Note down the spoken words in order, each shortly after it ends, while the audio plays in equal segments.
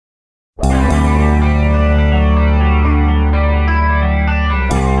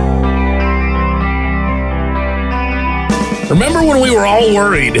Remember when we were all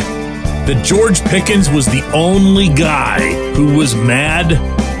worried that George Pickens was the only guy who was mad?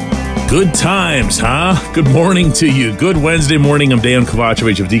 Good times, huh? Good morning to you. Good Wednesday morning. I'm Dan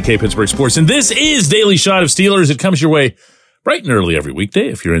Kovacevic of DK Pittsburgh Sports, and this is Daily Shot of Steelers. It comes your way bright and early every weekday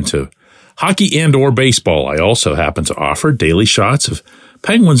if you're into hockey and or baseball. I also happen to offer daily shots of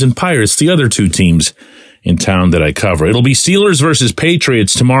Penguins and Pirates, the other two teams in town that I cover. It'll be Steelers versus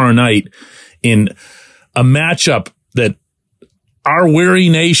Patriots tomorrow night in a matchup that our weary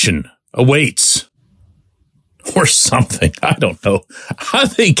nation awaits. Or something. I don't know. How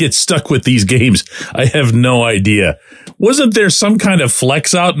they get stuck with these games, I have no idea. Wasn't there some kind of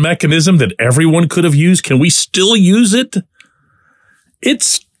flex out mechanism that everyone could have used? Can we still use it?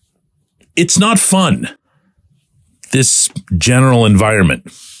 It's not fun. This general environment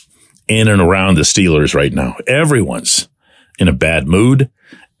in and around the Steelers right now. Everyone's in a bad mood.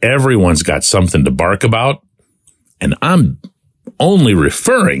 Everyone's got something to bark about. And I'm only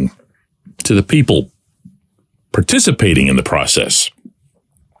referring to the people participating in the process.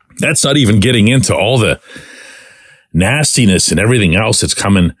 That's not even getting into all the nastiness and everything else that's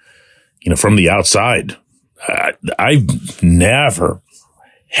coming, from the outside. I've never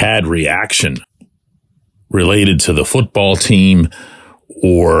had reaction related to the football team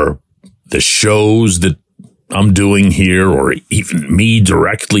or the shows that I'm doing here or even me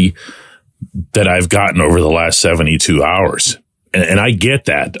directly that I've gotten over the last 72 hours. And I get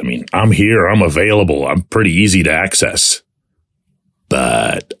that. I mean, I'm here. I'm available. I'm pretty easy to access.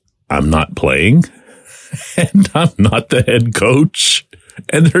 But I'm not playing. And I'm not the head coach.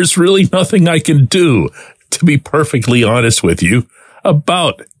 And there's really nothing I can do, to be perfectly honest with you,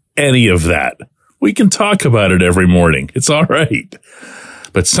 about any of that. We can talk about it every morning. It's all right.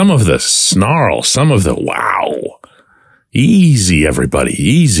 But some of the snarl, some of the wow. Easy, everybody.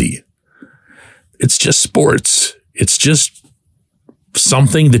 Easy. It's just sports. It's just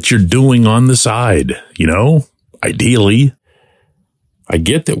something that you're doing on the side, ideally. I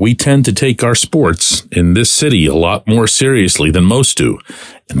get that we tend to take our sports in this city a lot more seriously than most do.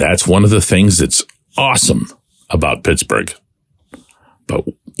 And that's one of the things that's awesome about Pittsburgh. But,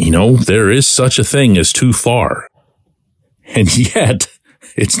 there is such a thing as too far. And yet,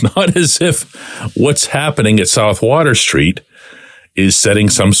 it's not as if what's happening at South Water Street is setting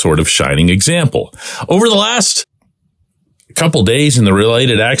some sort of shining example. Over the last couple days in the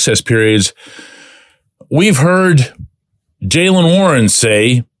related access periods, we've heard Jaylen Warren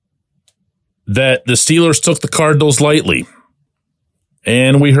say that the Steelers took the Cardinals lightly.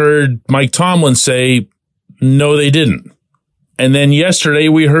 And we heard Mike Tomlin say, no, they didn't. And then yesterday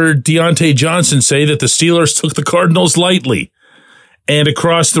we heard Deontay Johnson say that the Steelers took the Cardinals lightly. And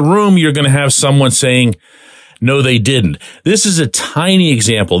across the room, you're going to have someone saying, no, they didn't. This is a tiny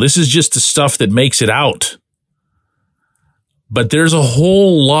example. This is just the stuff that makes it out. But there's a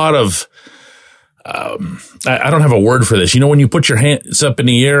whole lot of, I don't have a word for this. When you put your hands up in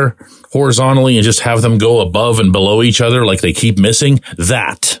the air horizontally and just have them go above and below each other like they keep missing?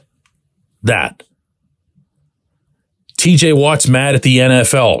 That. TJ Watt's mad at the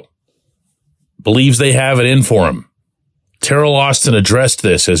NFL. Believes they have it in for him. Terrell Austin addressed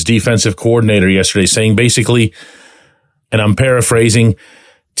this as defensive coordinator yesterday, saying basically, and I'm paraphrasing,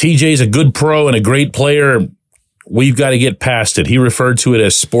 TJ's a good pro and a great player. We've got to get past it. He referred to it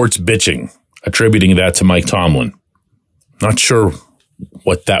as sports bitching, attributing that to Mike Tomlin. Not sure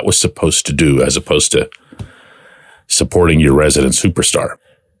what that was supposed to do as opposed to supporting your resident superstar.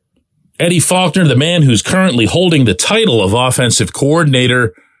 Eddie Faulkner, the man who's currently holding the title of offensive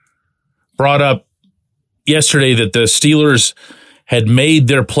coordinator, brought up yesterday that the Steelers had made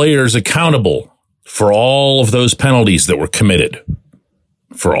their players accountable for all of those penalties that were committed,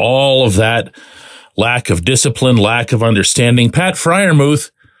 for all of that lack of discipline, lack of understanding. Pat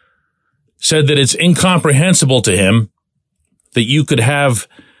Freiermuth said that it's incomprehensible to him that you could have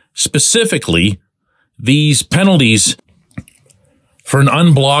specifically these penalties for an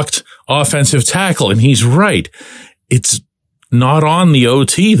unblocked offensive tackle. And he's right. It's not on the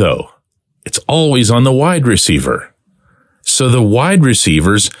OT, though. It's always on the wide receiver. So the wide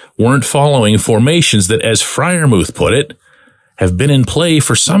receivers weren't following formations that, as Freiermuth put it, have been in play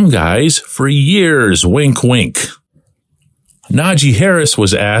for some guys for years. Wink, wink. Najee Harris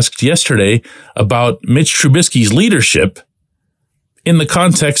was asked yesterday about Mitch Trubisky's leadership in the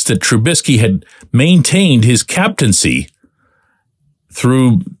context that Trubisky had maintained his captaincy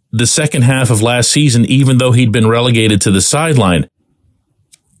through the second half of last season, even though he'd been relegated to the sideline.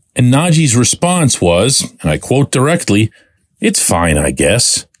 And Najee's response was, and I quote directly, "It's fine, I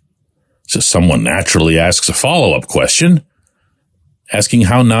guess." So someone naturally asks a follow-up question, asking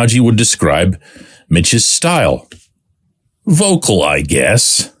how Najee would describe Mitch's style. vocal, I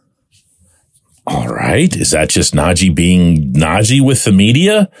guess. All right. Is that just Najee being Najee with the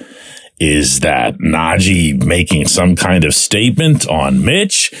media? Is that Najee making some kind of statement on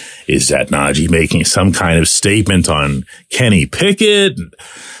Mitch? Is that Najee making some kind of statement on Kenny Pickett,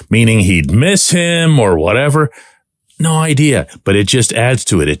 meaning he'd miss him or whatever? No idea, but it just adds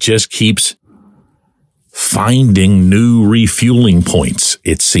to it. It just keeps finding new refueling points,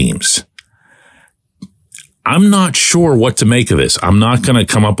 it seems. I'm not sure what to make of this. I'm not going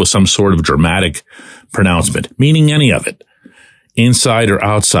to come up with some sort of dramatic pronouncement, meaning any of it, inside or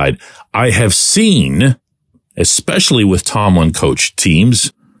outside. I have seen, especially with Tomlin coach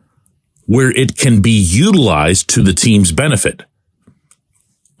teams, where it can be utilized to the team's benefit.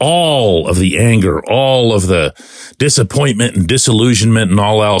 All of the anger, all of the disappointment and disillusionment and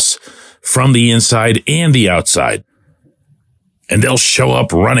all else from the inside and the outside. And they'll show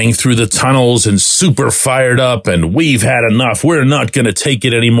up running through the tunnels and super fired up and we've had enough. We're not going to take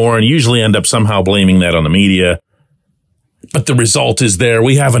it anymore, and usually end up somehow blaming that on the media. But the result is there.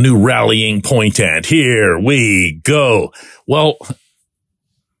 We have a new rallying point and here we go. Well,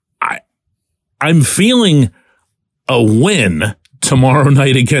 I'm feeling a win tomorrow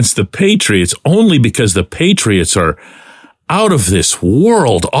night against the Patriots only because the Patriots are out of this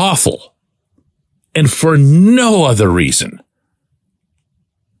world awful. And for no other reason.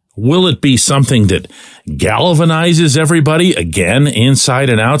 Will it be something that galvanizes everybody again, inside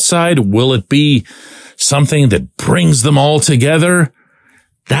and outside? Will it be something that brings them all together?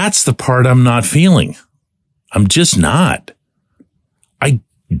 That's the part I'm not feeling. I'm just not. I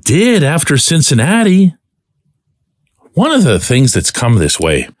did after Cincinnati. One of the things that's come this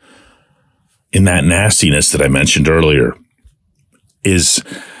way in that nastiness that I mentioned earlier is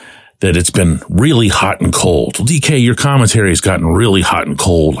that it's been really hot and cold. DK, your commentary has gotten really hot and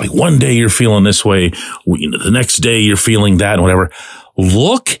cold. Like one day you're feeling this way, the next day you're feeling that, and whatever.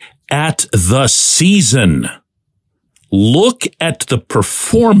 Look at the season. Look at the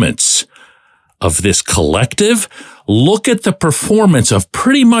performance of this collective. Look at the performance of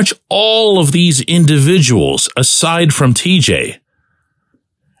pretty much all of these individuals aside from TJ.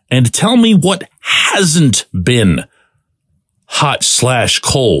 And tell me what hasn't been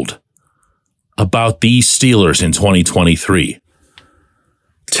hot/cold about these Steelers in 2023.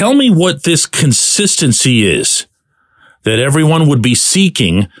 Tell me what this consistency is that everyone would be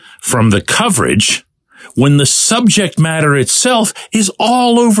seeking from the coverage when the subject matter itself is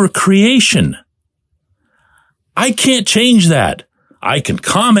all over creation. I can't change that. I can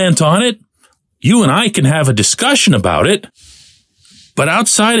comment on it. You and I can have a discussion about it. But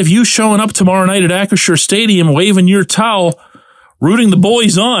outside of you showing up tomorrow night at Acrisure Stadium, waving your towel, rooting the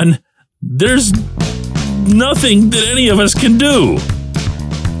boys on, there's nothing that any of us can do.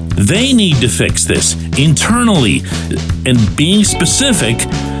 They need to fix this internally. And being specific,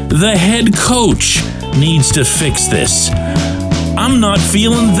 the head coach needs to fix this. I'm not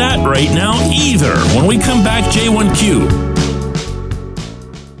feeling that right now either. When we come back, J1Q.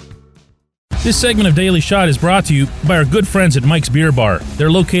 This segment of Daily Shot is brought to you by our good friends at Mike's Beer Bar. They're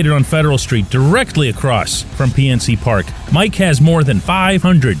located on Federal Street, directly across from PNC Park. Mike has more than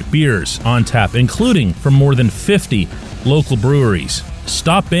 500 beers on tap, including from more than 50 local breweries.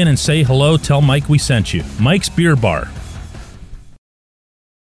 Stop in and say hello. Tell Mike we sent you. Mike's Beer Bar.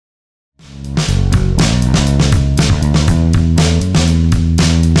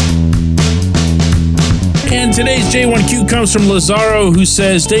 And today's J1Q comes from Lazaro, who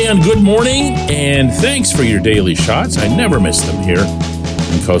says, Dan, good morning, and thanks for your daily shots. I never miss them here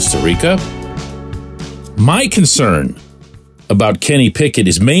in Costa Rica. My concern about Kenny Pickett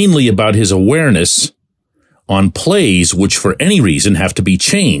is mainly about his awareness on plays which for any reason have to be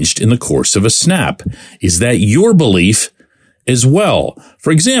changed in the course of a snap. Is that your belief as well?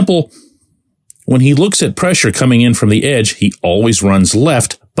 For example, when he looks at pressure coming in from the edge, he always runs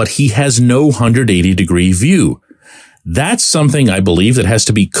left, but he has no 180-degree view. That's something I believe that has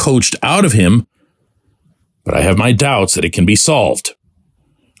to be coached out of him, but I have my doubts that it can be solved.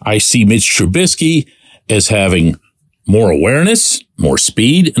 I see Mitch Trubisky as having more awareness, more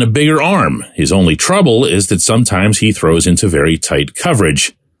speed, and a bigger arm. His only trouble is that sometimes he throws into very tight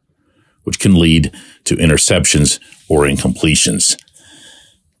coverage, which can lead to interceptions or incompletions.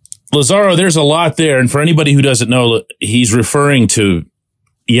 Lazaro, there's a lot there, and for anybody who doesn't know, he's referring to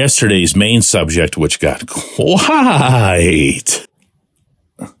yesterday's main subject, which got quite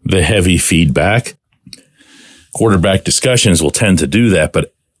the heavy feedback. Quarterback discussions will tend to do that,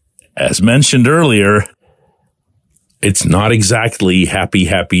 but as mentioned earlier, it's not exactly happy,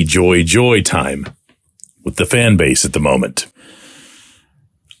 happy, joy, joy time with the fan base at the moment.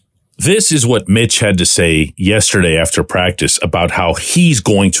 This is what Mitch had to say yesterday after practice about how he's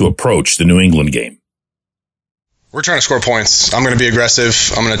going to approach the New England game. We're trying to score points. I'm going to be aggressive.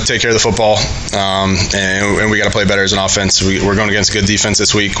 I'm going to take care of the football, and we got to play better as an offense. We're going against good defense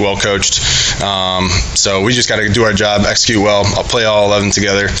this week, well coached. So we just got to do our job, execute well. I'll play all 11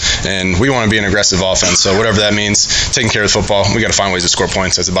 together, and we want to be an aggressive offense. So whatever that means, taking care of the football, we got to find ways to score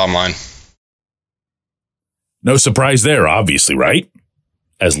points. That's the bottom line. No surprise there, obviously, right?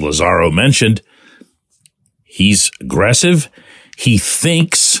 As Lazaro mentioned, he's aggressive. He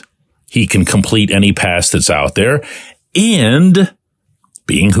thinks he can complete any pass that's out there. And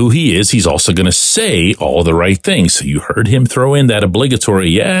being who he is, he's also going to say all the right things. So you heard him throw in that obligatory,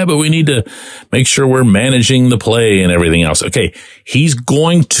 yeah, but we need to make sure we're managing the play and everything else. Okay, he's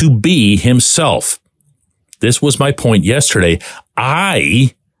going to be himself. This was my point yesterday.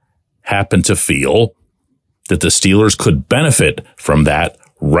 I happen to feel that the Steelers could benefit from that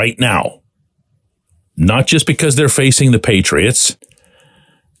right now. Not just because they're facing the Patriots,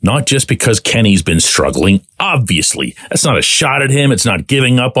 not just because Kenny's been struggling. Obviously, that's not a shot at him. It's not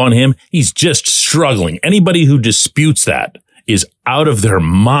giving up on him. He's just struggling. Anybody who disputes that is out of their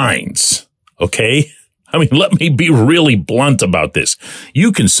minds. Okay? I mean, let me be really blunt about this.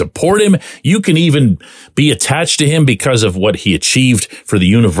 You can support him. You can even be attached to him because of what he achieved for the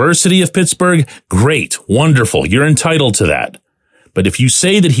University of Pittsburgh. Great. Wonderful. You're entitled to that. But if you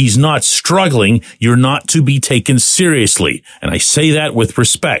say that he's not struggling, you're not to be taken seriously. And I say that with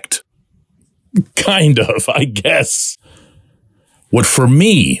respect. Kind of, I guess. What for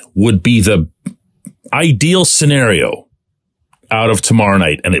me would be the ideal scenario out of tomorrow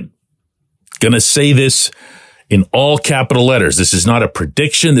night, and I'm going to say this in all capital letters. This is not a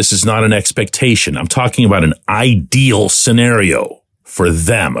prediction. This is not an expectation. I'm talking about an ideal scenario for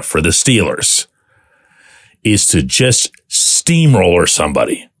them, for the Steelers, is to just steamroller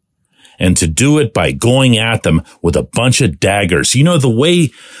somebody, and to do it by going at them with a bunch of daggers. You know, the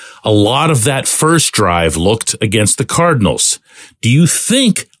way a lot of that first drive looked against the Cardinals. Do you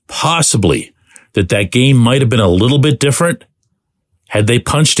think possibly that game might have been a little bit different had they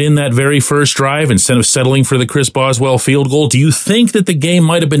punched in that very first drive instead of settling for the Chris Boswell field goal? Do you think that the game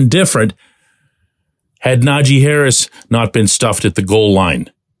might have been different had Najee Harris not been stuffed at the goal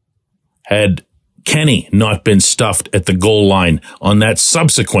line? Had Kenny not been stuffed at the goal line on that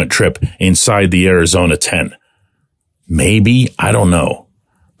subsequent trip inside the Arizona 10? Maybe, I don't know.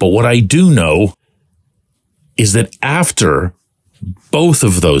 But what I do know is that after both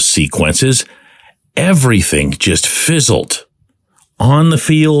of those sequences, everything just fizzled. On the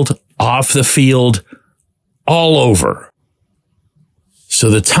field, off the field, all over. So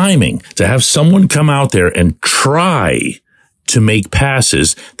the timing to have someone come out there and try to make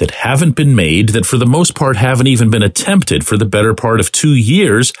passes that haven't been made, that for the most part haven't even been attempted for the better part of 2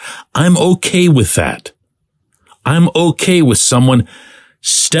 years, I'm okay with that. I'm okay with someone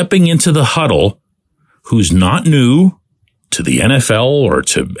stepping into the huddle who's not new to the NFL or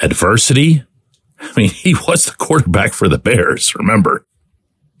to adversity. I mean, he was the quarterback for the Bears, remember?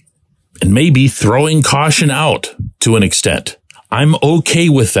 And maybe throwing caution out to an extent. I'm okay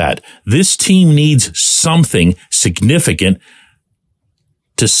with that. This team needs something significant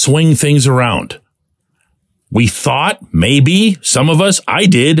to swing things around. We thought, maybe, some of us, I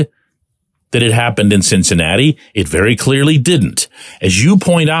did, that it happened in Cincinnati. It very clearly didn't. As you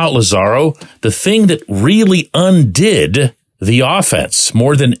point out, Lazaro, the thing that really undid the offense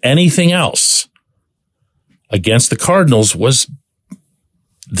more than anything else against the Cardinals was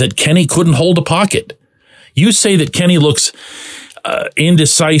that Kenny couldn't hold a pocket. You say that Kenny looks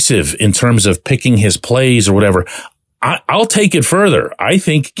indecisive in terms of picking his plays or whatever. I'll take it further. I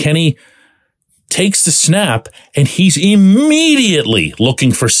think Kenny takes the snap and he's immediately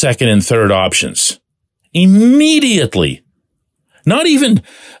looking for second and third options. Immediately. Not even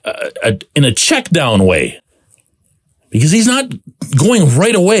in a check down way. Because he's not going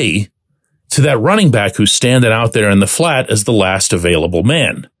right away to that running back who's standing out there in the flat as the last available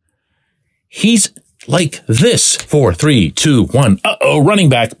man. He's like this. 4, 3, 2, 1. Uh-oh, running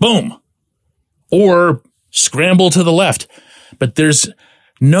back. Boom. Or scramble to the left. But there's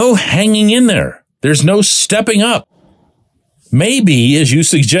no hanging in there. There's no stepping up. Maybe, as you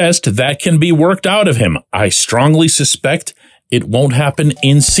suggest, that can be worked out of him. I strongly suspect it won't happen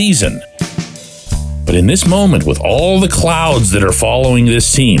in season. But in this moment, with all the clouds that are following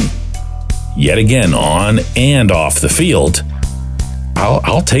this team, yet again on and off the field,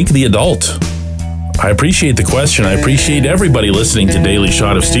 I'll take the adult. I appreciate the question. I appreciate everybody listening to Daily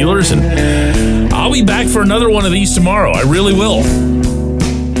Shot of Steelers, and I'll be back for another one of these tomorrow. I really will.